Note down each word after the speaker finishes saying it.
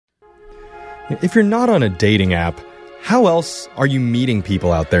If you're not on a dating app, how else are you meeting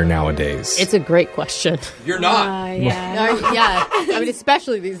people out there nowadays? It's a great question. You're not. Yeah. I mean,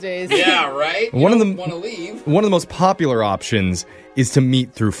 especially these days. Yeah, right? One of You them- don't want to leave. One of the most popular options is to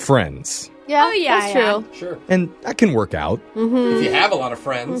meet through friends. Yeah, Oh, yeah, that's yeah. true. Sure. And that can work out. If you have a lot of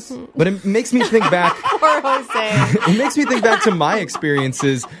friends. But it makes me think back Poor Jose. it makes me think back to my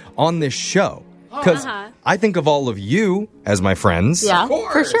experiences on this show. Because I think of all of you as my friends. Yeah, Of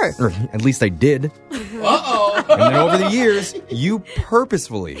course. for sure. Or at least I did. Uh-oh. And then over the years, you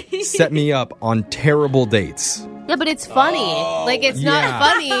purposefully set me up on terrible dates. Yeah, but it's funny. Like, it's not Yeah.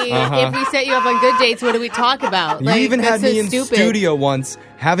 funny if we set you up on good dates. What do we talk about? You Like, even had that's me so in stupid. studio once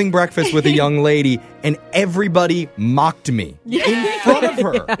having breakfast with a young lady, and everybody mocked me in front of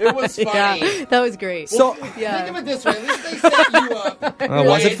her. It was funny. Yeah, that was great. So, Think of it this way. At least they set you up.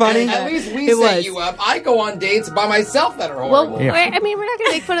 was it funny? At least we It set was. you up. I go on dates by myself that are horrible. Well, I mean, we're not going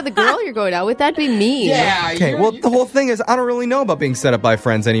to make fun of the girl you're going out with. That'd be mean. yeah. okay, well, the whole thing is I don't really know about being set up by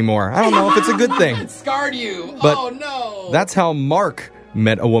friends anymore. I don't know if it's a good thing. It scarred you. But oh, no. That's how Mark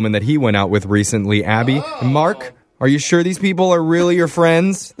met a woman that he went out with recently, Abby. Mark, are you sure these people are really your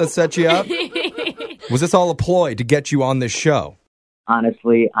friends that set you up? Was this all a ploy to get you on this show?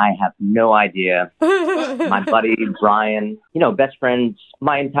 Honestly, I have no idea. My buddy Brian, best friends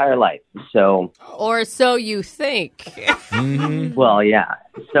my entire life. So, Or so you think. well, yeah.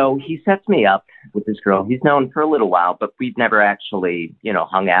 So he sets me up with this girl. He's known for a little while, but we've never actually,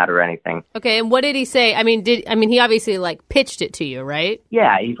 hung out or anything. Okay, and what did he say? I mean, he obviously, pitched it to you, right?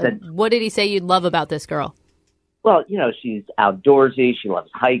 Yeah, he said, What did he say you'd love about this girl? well, she's outdoorsy. She loves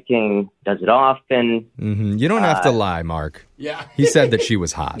hiking, does it often. You don't have to lie, Mark. Yeah. He said that she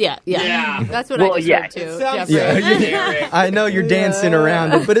was hot. Yeah. Yeah. That's what Well, I just yeah, heard, too. It sounds Jeffrey. so generic. I know you're dancing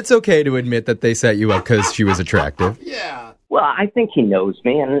around it, but it's okay to admit that they set you up because she was attractive. Yeah. Well, I think he knows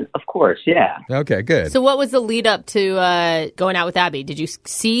me, and of course, yeah. Okay, good. So what was the lead up to going out with Abby? Did you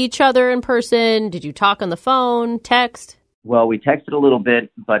see each other in person? Did you talk on the phone, text? Well, we texted a little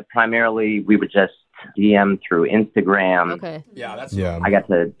bit, but primarily we would just DM through Instagram. Okay. Yeah, that's Yeah. I got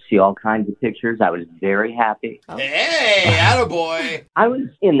to see all kinds of pictures. I was very happy. Hey, attaboy. I was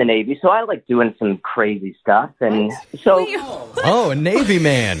in the Navy, so I like doing some crazy stuff. And so, Oh, a Navy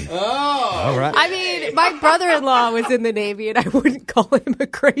man. Oh. All right. I mean, my brother-in-law was in the Navy, and I wouldn't call him a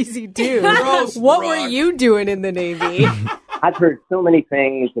crazy dude. Gross, What Brooke. were you doing in the Navy? I've heard so many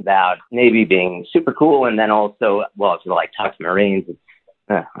things about Navy being super cool. And then also, well, if you talk to Marines, it's,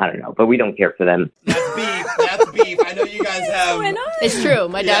 I don't know, but we don't care for them. That's beef. That's beef. I know you guys have. It's true.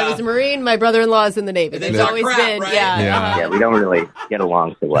 My dad Yeah. was a Marine. My brother-in-law is in the Navy. They There's talk always crap, been, right? yeah. Yeah. Yeah, we don't really get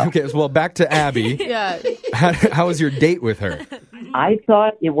along so well. Okay, well, back to Abby. Yeah. How was your date with her? I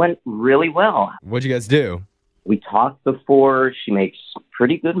thought it went really well. What'd you guys do? We talked before. She makes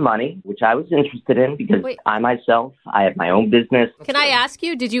pretty good money, which I was interested in because Wait. I myself, I have my own business. Can I ask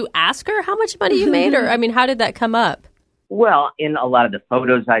you, did you ask her how much money you made? Or, I mean, how did that come up? Well, in a lot of the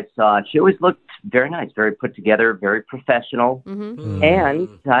photos I saw, she always looked very nice, very put together, very professional. And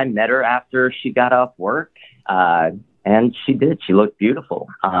I met her after she got off work, and she did. She looked beautiful.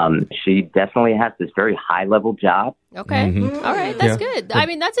 She definitely has this very high-level job. Okay. All right. That's Yeah. good. I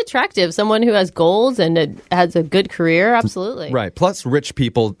mean, that's attractive. Someone who has goals and has a good career. Absolutely. Right. Plus, rich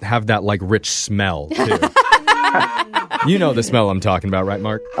people have that, rich smell, too. You know the smell I'm talking about, right,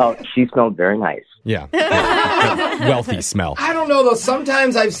 Mark? Oh, she smelled very nice. Yeah. That wealthy smell. I don't know, though.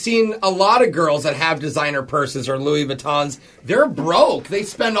 Sometimes I've seen a lot of girls that have designer purses or Louis Vuittons. They're broke. They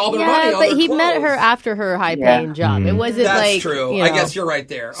spend all their money Yeah, on but their he clothes. met her after her high-paying job. It wasn't That's true. You I know. guess you're right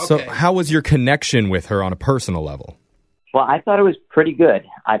there. Okay. So, how was your connection with her on a personal level? Well, I thought it was pretty good.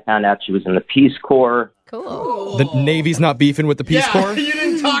 I found out she was in the Peace Corps. Cool. The Navy's not beefing with the Peace yeah, Corps? you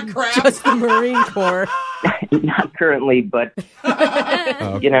didn't talk crap. Just the Marine Corps. Not currently, but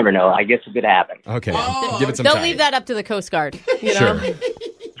you never know. I guess it could happen. Okay. Oh, Give it some Don't time. leave that up to the Coast Guard. You know? Sure.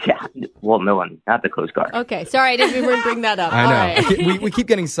 Yeah. Well, no one, not the Coast Guard. Okay. Sorry, I didn't even bring that up. I know. All right. We keep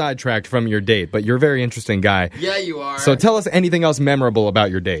getting sidetracked from your date, but you're a very interesting guy. Yeah, you are. So tell us anything else memorable about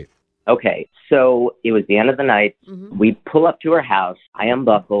your date. Okay, so it was the end of the night. We pull up to her house. I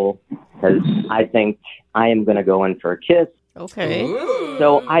unbuckle because I think I am going to go in for a kiss. Okay. Ooh.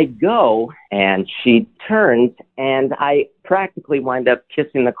 So I go, and she turns, and I practically wind up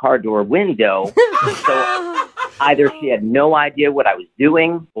kissing the car door window. So either she had no idea what I was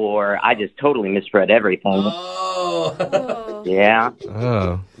doing, or I just totally misread everything. Oh. Yeah.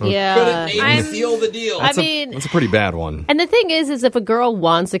 Oh. Yeah. Couldn't maybe seal the deal. I mean, That's a pretty bad one. and the thing is if a girl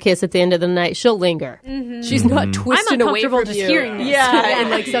wants a kiss at the end of the night, she'll linger. She's not twisting away uncomfortable from just you. hearing this. Yeah, and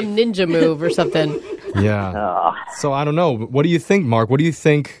like some ninja move or something. Yeah. So I don't know. What do you think, Mark? What do you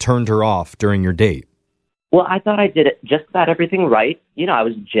think turned her off during your date? Well, I thought I did just about everything right. You know, I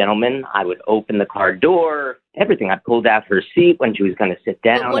was a gentleman. I would open the car door, everything. I pulled out her seat when she was going to sit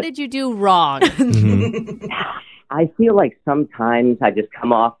down. But what did you do wrong? I feel like sometimes I just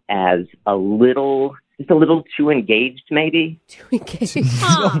come off as just a little too engaged, maybe. Too engaged.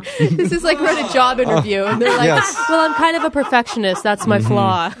 This is like we're at a job interview, and they're like, Yes. well, I'm kind of a perfectionist. That's my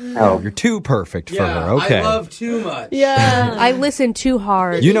flaw. Oh, you're too perfect for her. Okay. I love too much. Yeah. I listen too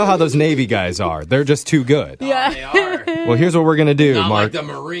hard. You know how those Navy guys are. They're just too good. Yeah. They are. Well, here's what we're going to do, Not Mark. like the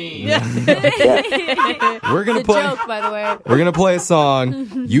Marines. We're going to It's a play joke, by the way. We're going to play a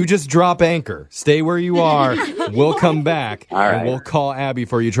song. You just drop anchor. Stay where you are. We'll come back. All right. And we'll call Abby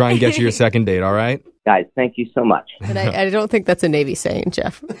for you, try and get you your second date, all right? Guys, thank you so much. And I don't think that's a Navy saying,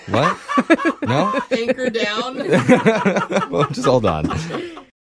 Jeff. What? No? Anchor down. Well, just hold on.